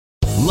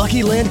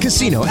Lucky Land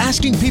Casino,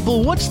 asking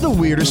people, what's the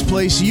weirdest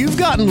place you've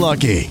gotten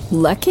lucky?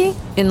 Lucky?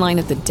 In line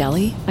at the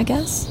deli, I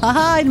guess?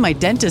 Aha, in my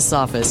dentist's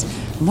office.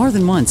 More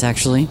than once,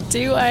 actually.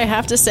 Do I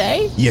have to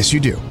say? Yes, you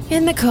do.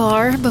 In the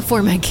car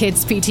before my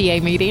kids'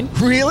 PTA meeting.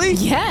 Really?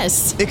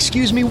 Yes.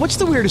 Excuse me, what's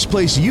the weirdest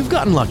place you've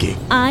gotten lucky?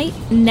 I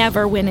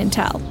never win and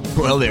tell.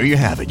 Well, there you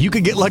have it. You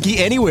can get lucky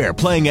anywhere,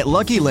 playing at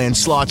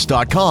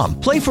LuckyLandSlots.com.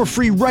 Play for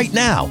free right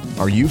now.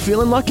 Are you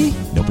feeling lucky?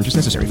 No purchase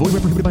necessary. Void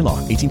where prohibited by law.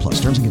 18+.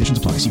 Terms and conditions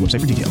apply. See website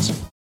for details.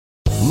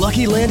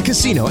 Lucky Land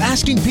Casino,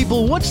 asking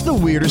people, what's the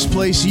weirdest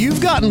place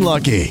you've gotten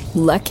lucky?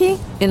 Lucky?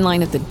 In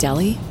line at the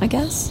deli, I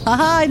guess?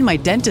 Aha, in my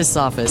dentist's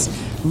office.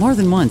 More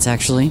than once,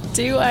 actually.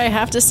 Do I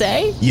have to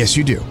say? Yes,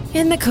 you do.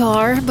 In the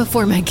car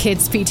before my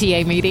kids'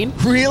 PTA meeting.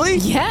 Really?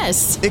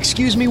 Yes.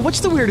 Excuse me,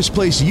 what's the weirdest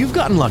place you've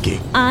gotten lucky?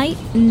 I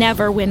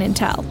never win and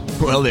tell.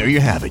 Well, there you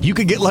have it. You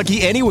can get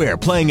lucky anywhere,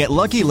 playing at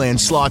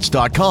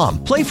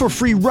LuckyLandSlots.com. Play for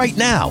free right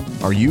now.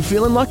 Are you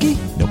feeling lucky?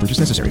 No purchase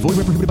necessary. Void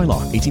where prohibited by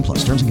law.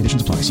 18+. Terms and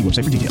conditions apply. See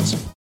website for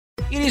details.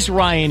 It is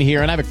Ryan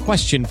here, and I have a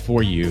question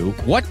for you.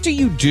 What do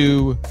you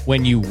do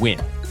when you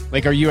win?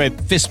 Like, are you a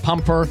fist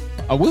pumper,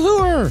 a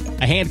woohooer,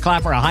 a hand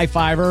clapper, a high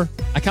fiver?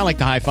 I kind of like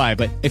the high five,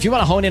 but if you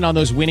want to hone in on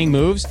those winning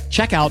moves,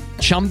 check out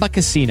Chumba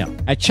Casino.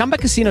 At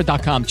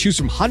ChumbaCasino.com, choose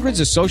from hundreds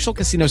of social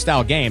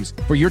casino-style games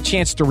for your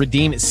chance to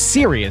redeem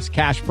serious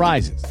cash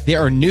prizes. There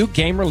are new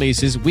game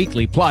releases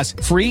weekly, plus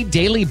free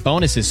daily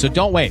bonuses. So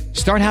don't wait.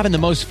 Start having the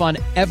most fun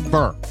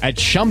ever at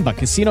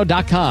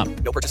ChumbaCasino.com.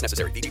 No purchase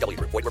necessary. VGW.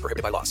 Void where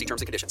prohibited by law. See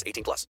terms and conditions.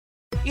 18+.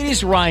 It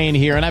is Ryan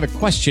here, and I have a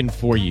question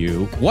for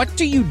you. What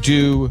do you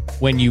do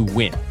when you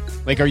win?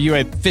 Like, are you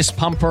a fist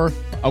pumper,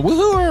 a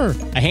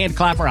woohooer, a hand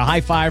clapper, a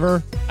high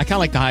fiver? I kind of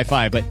like the high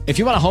five, but if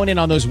you want to hone in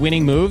on those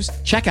winning moves,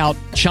 check out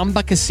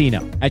Chumba Casino.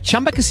 At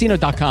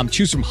ChumbaCasino.com,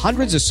 choose from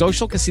hundreds of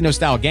social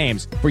casino-style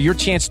games for your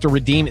chance to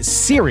redeem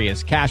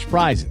serious cash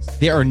prizes.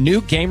 There are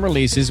new game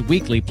releases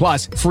weekly,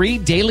 plus free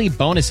daily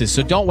bonuses.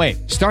 So don't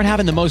wait. Start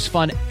having the most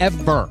fun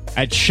ever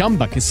at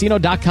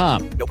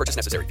ChumbaCasino.com. No purchase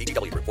necessary.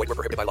 VGW. Void where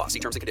prohibited by law. See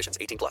terms and conditions.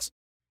 18+.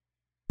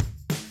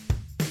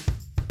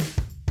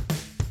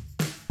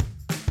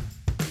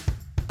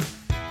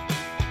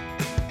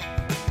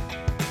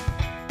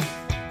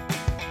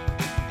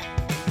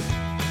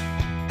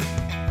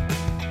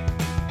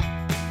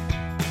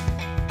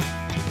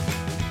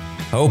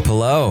 Oh,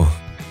 hello.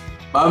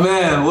 My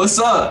man, what's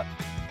up?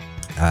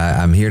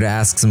 I'm here to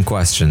ask some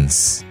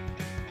questions.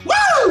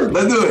 Woo!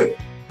 Let's do it.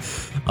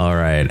 All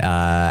right.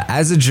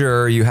 As a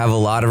juror, you have a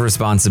lot of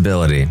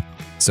responsibility.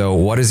 So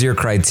what is your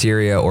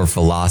criteria or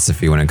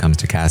philosophy when it comes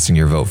to casting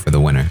your vote for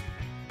the winner?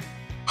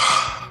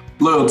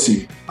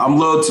 Loyalty. I'm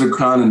loyal to the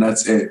crown, and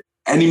that's it.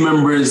 Any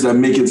members that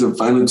make it to the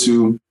final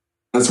two,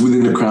 that's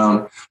within the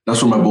crown.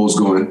 That's where my vote's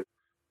going.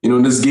 You know,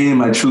 in this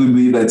game, I truly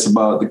believe that it's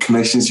about the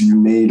connections you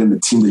made and the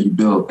team that you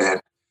built. And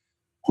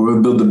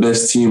whoever built the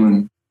best team,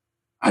 and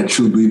I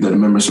truly believe that the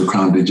members of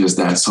Crown did just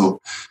that.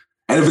 So,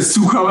 and if it's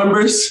two Crown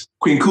members,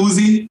 Queen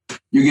Kuzi,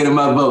 you're getting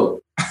my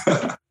vote.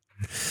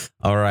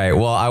 All right.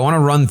 Well, I want to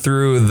run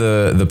through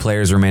the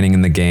players remaining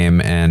in the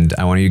game, and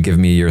I want you to give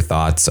me your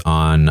thoughts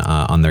on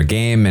their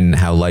game and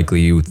how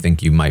likely you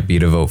think you might be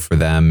to vote for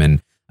them, and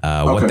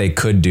what they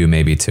could do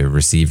maybe to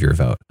receive your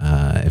vote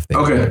if they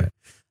do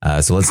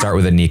it. So let's start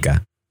with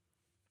Anika.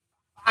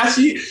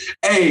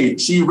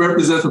 She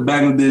represents for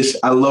Bangladesh.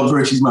 I love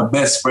her. She's my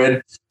best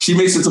friend. She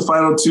makes it to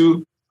final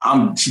two.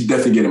 She's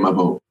definitely getting my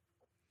vote.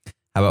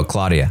 How about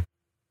Claudia?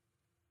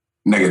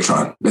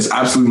 Negatron. There's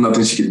absolutely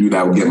nothing she can do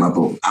that would get my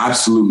vote.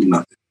 Absolutely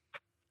nothing.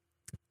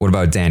 What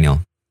about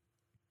Daniel?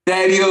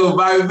 Daniel,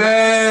 my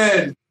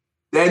man.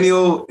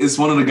 Daniel is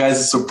one of the guys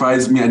that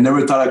surprised me. I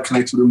never thought I'd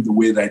connect with him the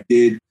way that I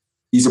did.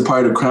 He's a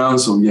part of the crown,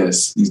 so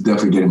yes, he's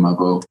definitely getting my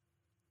vote.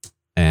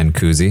 And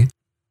Kuzi?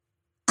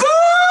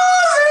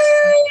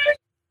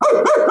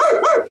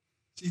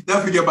 She's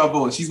definitely getting my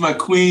vote. She's my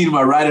queen,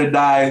 my ride or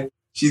die.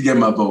 She's getting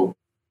my vote.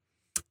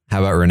 How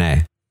about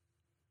Renee?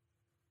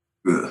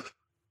 Ugh.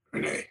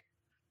 Renee.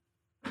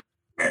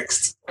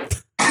 Next.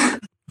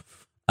 How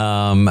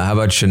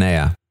about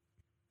Shania?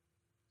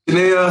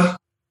 Shania,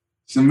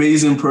 she's an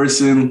amazing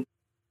person.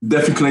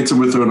 Definitely connected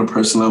with her on a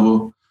personal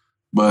level.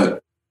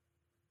 But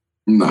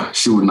nah,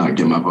 she would not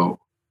get my vote.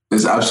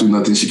 There's absolutely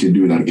nothing she can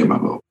do that to get my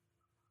vote.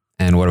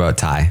 And what about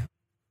Ty?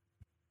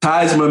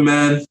 Ty's my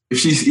man.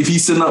 If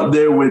he's sitting up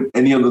there with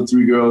any of the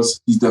three girls,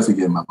 he's definitely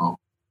getting my vote.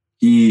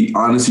 He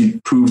honestly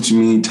proved to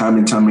me time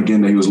and time again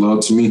that he was loyal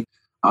to me.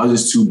 I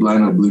was just too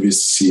blind and oblivious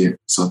to see it.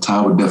 So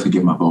Ty would definitely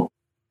get my vote.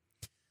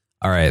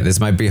 All right, this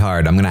might be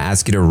hard. I'm going to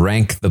ask you to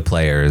rank the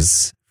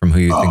players from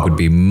who you think would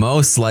be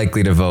most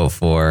likely to vote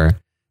for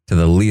to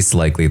the least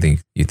likely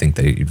you think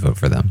that you'd vote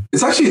for them.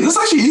 This actually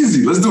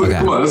easy. Let's do it. Okay.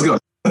 Come on, let's go.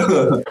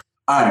 All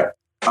right.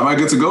 Am I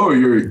good to go or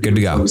you're good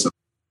to go?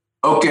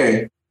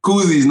 Okay.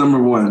 Kuzi's number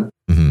one.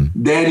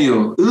 Mm-hmm.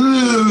 Daniel.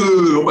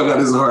 Ooh, oh my God,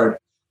 this is hard.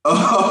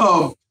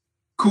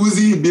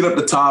 Kuzi beat up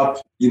the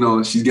top. You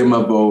know, she's getting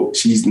my vote.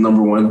 She's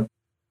number one.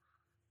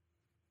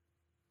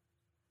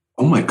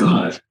 Oh my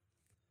God.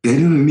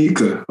 Daniel and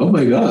Nika. Oh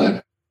my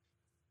God.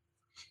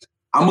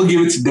 I'm going to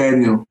give it to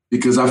Daniel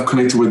because I've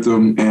connected with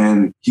him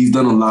and he's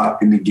done a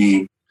lot in the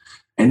game.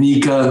 And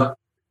Nika,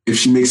 if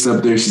she makes it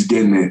up there, she's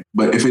getting it.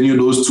 But if any of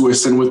those two are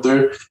sitting with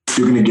her,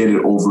 they're going to get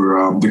it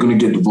over. They're going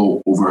to get the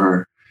vote over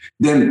her.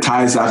 Then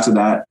ties after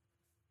that,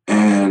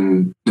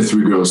 and the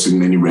three girls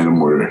in any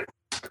random order.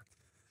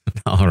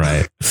 All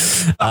right.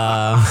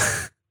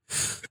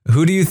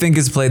 Who do you think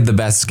has played the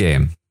best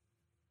game?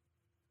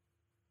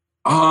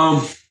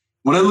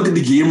 When I look at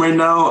the game right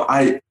now,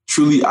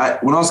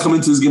 when I was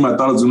coming to this game, I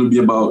thought it was going to be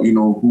about,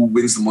 who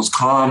wins the most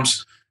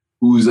comms,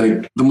 who's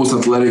like the most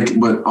athletic,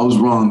 but I was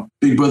wrong.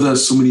 Big Brother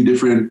has so many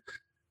different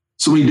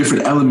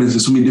elements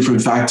and so many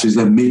different factors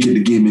that make it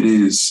the game it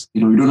is.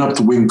 You don't have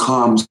to win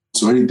comms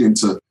or anything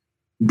to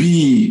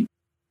be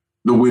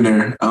the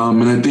winner.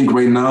 And I think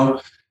right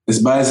now,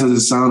 as biased as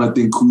it sounds, I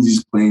think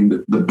Kuzi's playing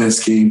the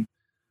best game.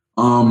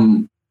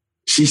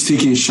 She's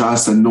taking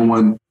shots that no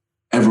one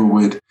ever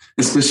would,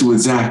 especially with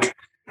Zach.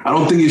 I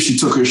don't think if she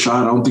took her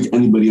shot, I don't think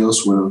anybody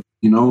else will,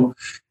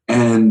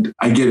 And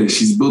I get it.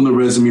 She's building a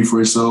resume for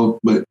herself,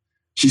 but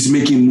she's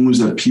making moves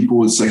that people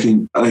would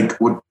second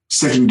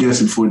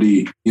guess before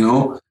they,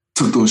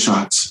 took those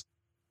shots.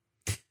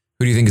 Who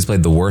do you think has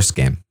played the worst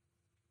game?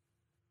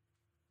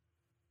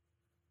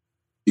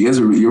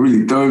 You're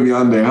really throwing me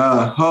on there,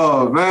 huh?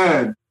 Oh,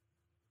 man.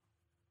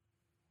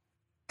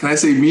 Can I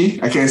say me?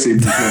 I can't say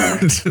me.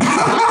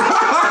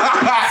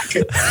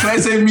 Can I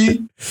say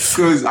me?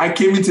 Because I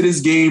came into this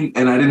game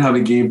and I didn't have a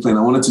game plan.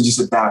 I wanted to just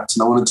adapt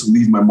and I wanted to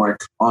leave my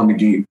mark on the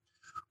game.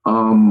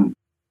 But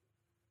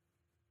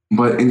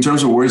in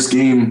terms of worst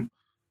game,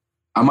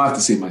 I'm going to have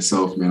to say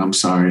myself, man. I'm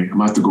sorry. I'm going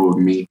to have to go with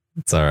me.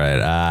 It's all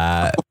right.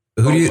 I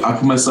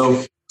put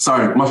myself...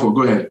 Sorry, my fault.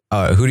 Go ahead.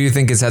 Who do you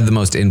think has had the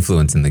most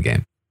influence in the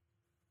game?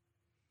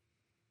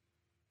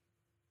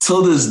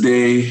 Till this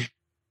day,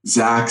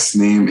 Zach's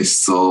name is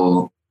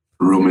still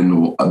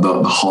roaming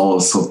the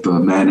halls of the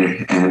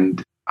manor.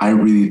 And I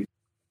really,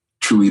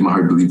 truly, in my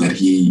heart, believe that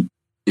he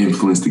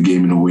influenced the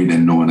game in a way that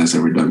no one has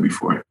ever done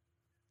before.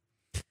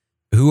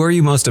 Who are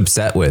you most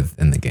upset with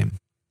in the game?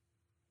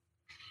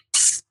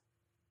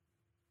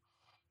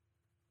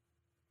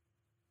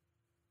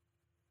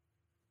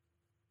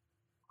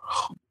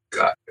 Oh,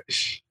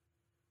 gosh.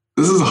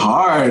 This is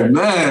hard,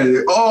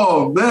 man.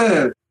 Oh,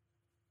 man.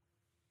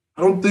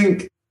 I don't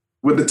think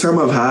with the time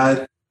I've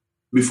had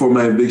before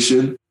my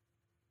eviction,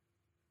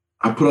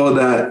 I put all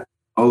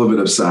of it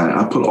aside.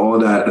 I put all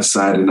that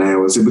aside and I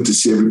was able to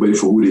see everybody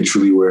for who they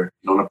truly were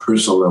on a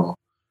personal level.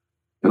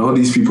 And all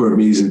these people are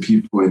amazing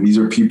people. And these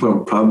are people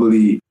I'm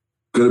probably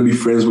going to be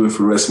friends with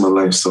for the rest of my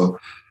life. So,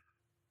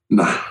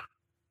 nah,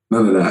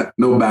 none of that.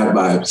 No bad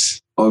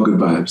vibes. All good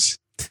vibes.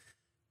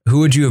 Who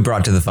would you have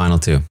brought to the final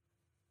two?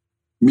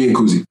 Me and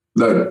Kuzi.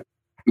 No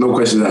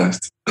questions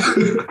asked.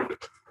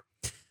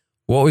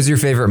 What was your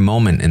favorite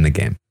moment in the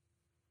game?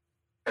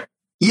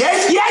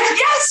 Yes.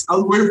 I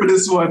was waiting for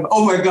this one.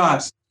 Oh my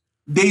gosh.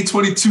 Day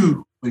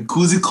 22, when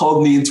Kuzi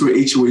called me into her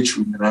HOH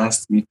room and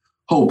asked me,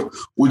 Hope,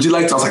 would you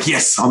like to? I was like,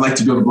 yes, I'd like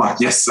to be on the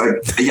block. Yes,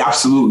 yeah,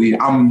 absolutely.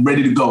 I'm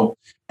ready to go.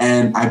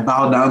 And I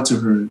bowed down to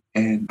her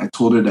and I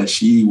told her that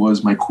she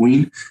was my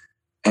queen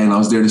and I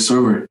was there to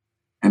serve her.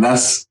 And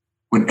that's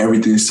when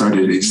everything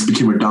started. It just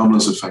became a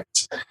dominoes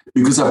effect.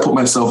 Because I put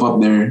myself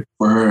up there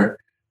for her,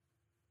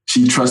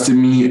 she trusted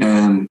me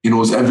and, it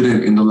was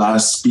evident in the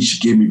last speech she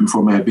gave me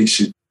before my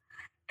eviction.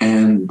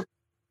 And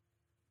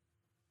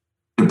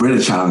the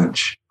Brita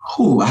challenge.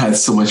 I had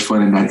so much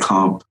fun in that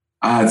comp.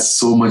 I had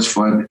so much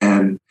fun.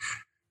 And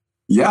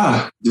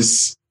yeah,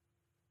 that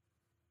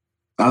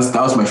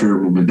was my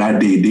favorite moment. That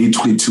day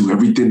 22,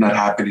 everything that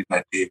happened in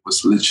that day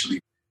was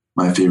literally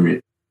my favorite.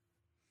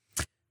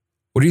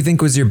 What do you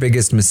think was your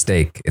biggest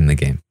mistake in the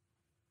game?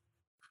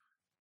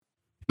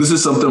 This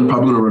is something I'm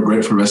probably going to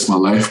regret for the rest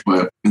of my life,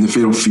 but in the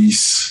Fatal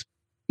Feast,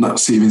 not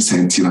saving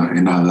Santina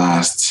in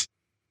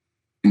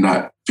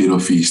that Fatal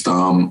Feast.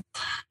 In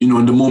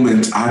the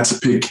moment, I had to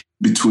pick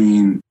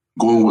between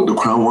going what the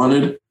crown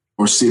wanted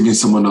or saving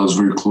someone that was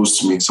very close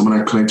to me, someone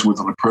I connected with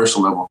on a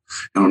personal level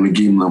and on a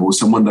game level,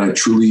 someone that I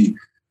truly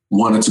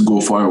wanted to go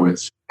far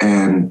with.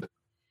 And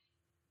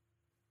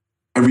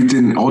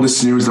everything, all the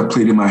scenarios that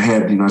played in my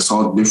head, I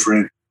saw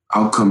different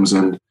outcomes.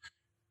 And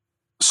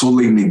so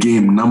late in the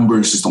game,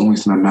 numbers is the only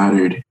thing that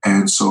mattered.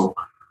 And so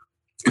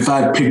if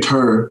I had picked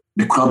her,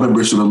 the crowd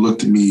members would have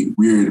looked at me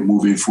weird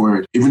moving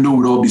forward. Even though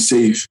we'd all be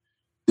safe,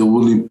 they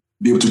wouldn't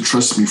be able to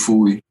trust me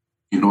fully.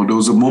 There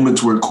was a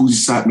moment where Kuzi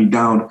sat me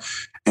down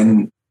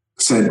and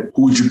said,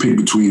 who would you pick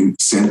between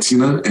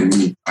Santina and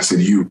me? I said,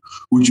 you.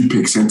 Who would you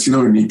pick, Santina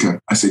or Nika?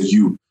 I said,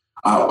 you.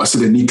 I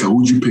said, Nika, who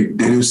would you pick,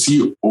 Daniel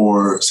C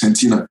or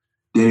Santina?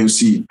 Daniel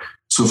C.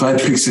 So if I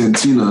had picked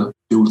Santina,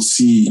 they would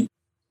see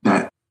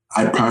that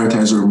I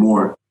prioritize her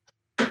more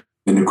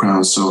than the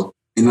crown. So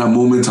in that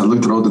moment, I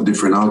looked at all the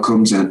different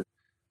outcomes and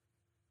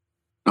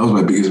that was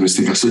my biggest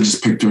mistake. I should have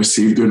just picked her,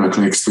 saved her, and I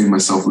could explain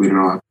myself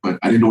later on. But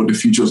I didn't know what the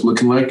future was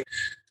looking like.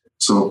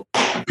 So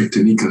I picked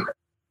Anika.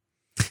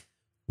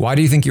 Why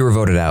do you think you were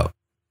voted out?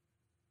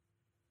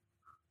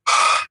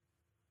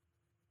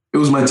 It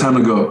was my time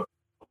to go.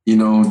 You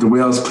know, the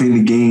way I was playing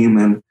the game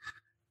and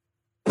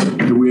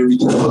the way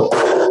everything looked.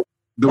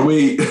 The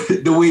way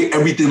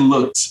everything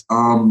looked.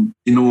 You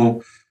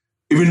know,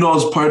 even though I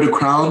was part of the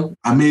crown,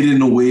 I made it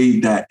in a way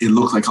that it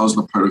looked like I was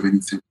not part of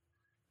anything.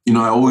 You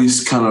know, I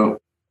always kind of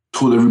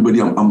told everybody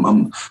I'm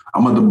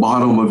at the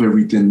bottom of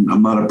everything.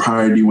 I'm not a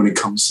priority when it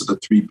comes to the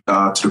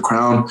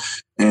crown,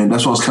 and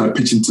that's what I was kind of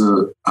pitching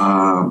to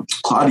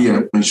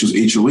Claudia when she was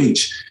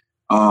HOH.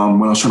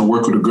 When I was trying to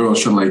work with a girl, I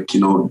was trying to, like, you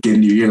know, get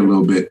in your ear a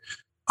little bit.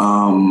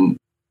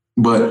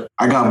 But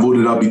I got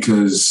voted out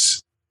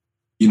because,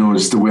 you know,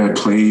 just the way I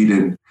played,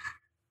 and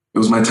it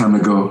was my time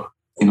to go.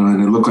 You know,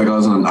 and it looked like I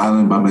was on an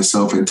island by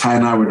myself, and Ty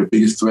and I were the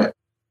biggest threat.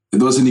 If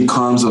there was any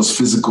comms that was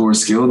physical or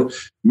skilled,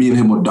 me and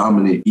him would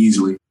dominate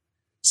easily.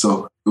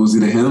 So it was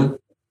either him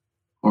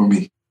or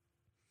me.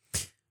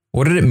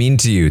 What did it mean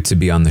to you to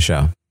be on the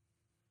show?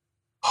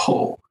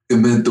 Oh, it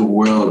meant the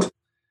world.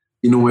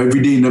 You know,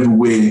 every day in every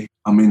way,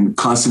 I'm in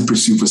constant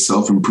pursuit for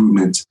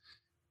self-improvement.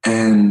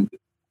 And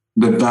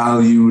the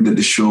value that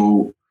the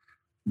show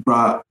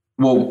brought,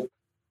 well,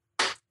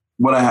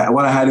 what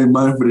I had in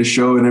mind for the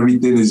show and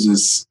everything is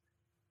just,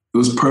 it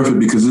was perfect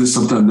because this is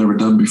something I've never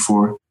done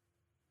before.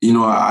 You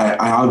know, I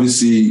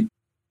obviously,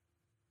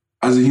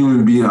 as a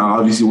human being, I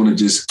obviously want to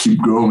just keep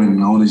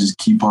growing. I want to just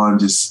keep on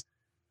just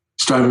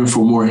striving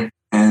for more.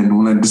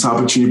 And when this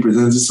opportunity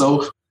presents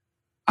itself,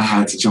 I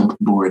had to jump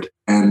aboard.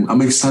 And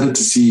I'm excited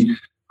to see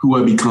who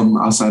I become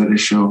outside of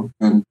this show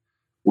and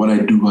what I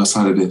do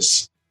outside of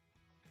this.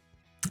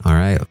 All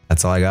right.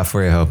 That's all I got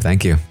for you, Hope.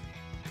 Thank you.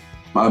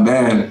 My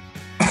man.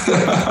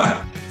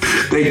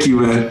 Thank you,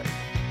 man.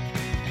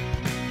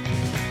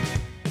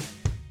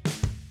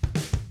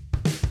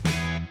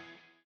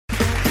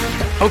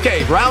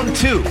 Okay, round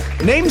two.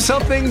 Name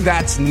something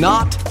that's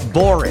not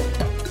boring.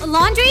 A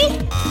laundry?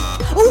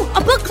 Ooh, a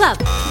book club.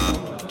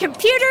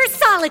 Computer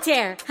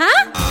solitaire,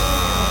 huh?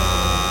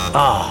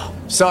 Ah,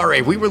 oh,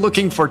 sorry, we were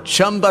looking for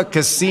Chumba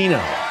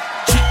Casino.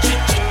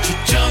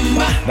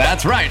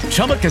 That's right,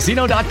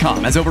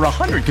 ChumbaCasino.com has over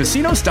 100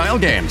 casino-style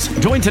games.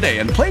 Join today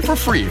and play for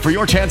free for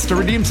your chance to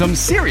redeem some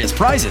serious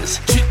prizes.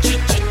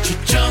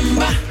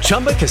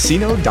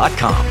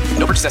 ChumbaCasino.com.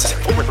 No purchase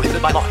necessary. Void where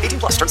prohibited by law. 18+.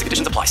 Terms and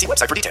conditions apply. See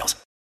website for details.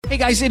 Hey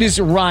guys, it is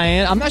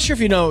Ryan. I'm not sure if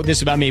you know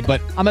this about me, but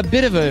I'm a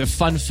bit of a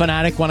fun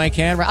fanatic when I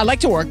can. I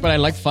like to work, but I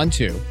like fun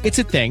too. It's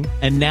a thing.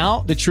 And now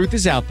the truth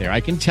is out there.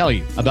 I can tell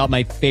you about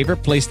my favorite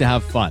place to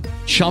have fun.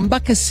 Chumba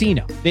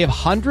Casino. They have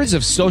hundreds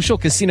of social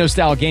casino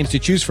style games to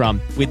choose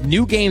from with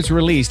new games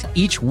released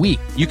each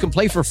week. You can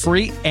play for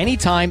free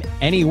anytime,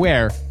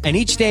 anywhere. And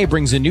each day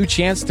brings a new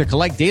chance to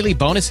collect daily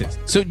bonuses.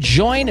 So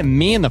join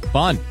me in the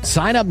fun.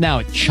 Sign up now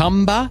at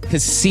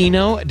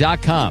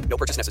ChumbaCasino.com. No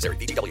purchase necessary.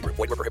 VGW Group.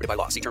 Void where prohibited by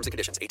law. See terms and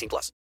conditions.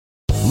 18+.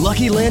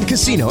 Lucky Land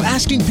Casino,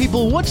 asking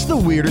people, what's the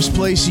weirdest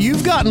place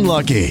you've gotten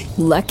lucky?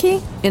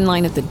 Lucky? In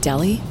line at the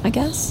deli, I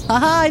guess?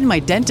 Aha, in my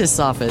dentist's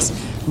office.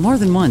 More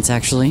than once,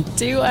 actually.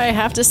 Do I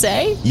have to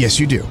say? Yes,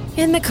 you do.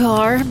 In the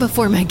car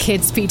before my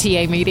kids'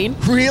 PTA meeting.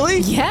 Really?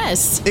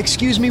 Yes.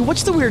 Excuse me,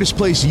 what's the weirdest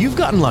place you've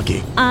gotten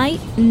lucky? I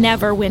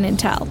never win and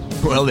tell.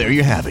 Well, there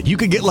you have it. You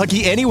can get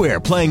lucky anywhere,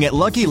 playing at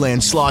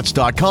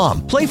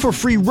LuckyLandSlots.com. Play for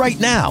free right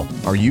now.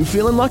 Are you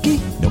feeling lucky?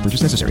 No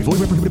purchase necessary. Void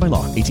where prohibited by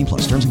law.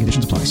 18+. Terms and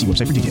conditions apply. See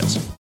website for details.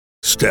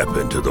 Step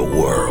into the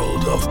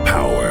world of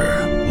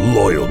power,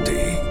 loyalty,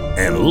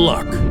 and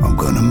luck. I'm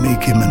gonna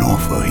make him an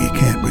offer he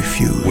can't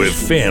refuse. With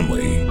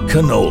family,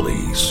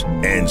 cannolis,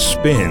 and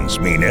spins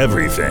mean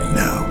everything.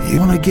 Now, you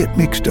wanna get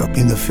mixed up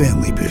in the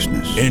family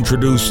business.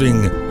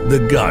 Introducing The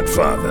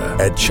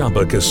Godfather at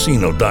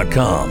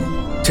ChumbaCasino.com.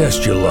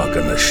 Test your luck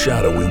in the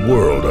shadowy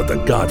world of The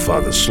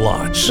Godfather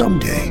slot.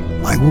 Someday,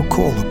 I will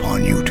call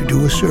upon you to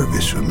do a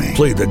service for me.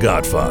 Play The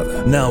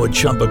Godfather, now at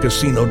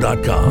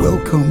ChumbaCasino.com.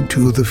 Welcome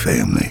to the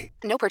family.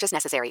 No purchase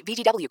necessary.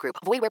 VGW Group.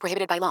 Void where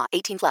prohibited by law.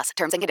 18+.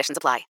 Terms and conditions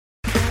apply.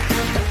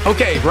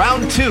 Okay,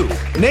 round two.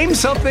 Name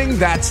something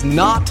that's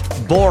not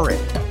boring.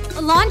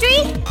 A laundry?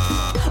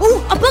 Ooh,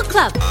 a book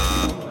club.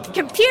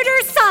 Computer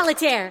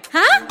solitaire,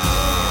 huh?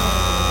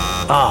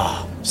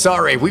 Ah, oh,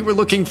 sorry, we were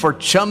looking for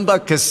Chumba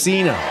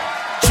Casino.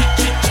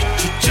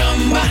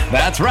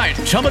 That's right,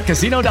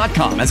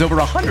 ChumbaCasino.com has over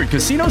 100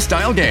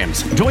 casino-style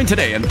games. Join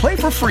today and play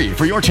for free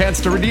for your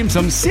chance to redeem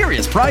some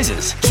serious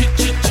prizes.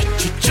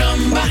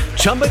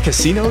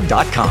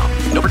 ChumbaCasino.com.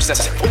 No purchase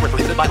necessary. Void where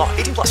prohibited by law.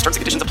 18+. Terms and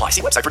conditions apply.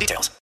 See website for details.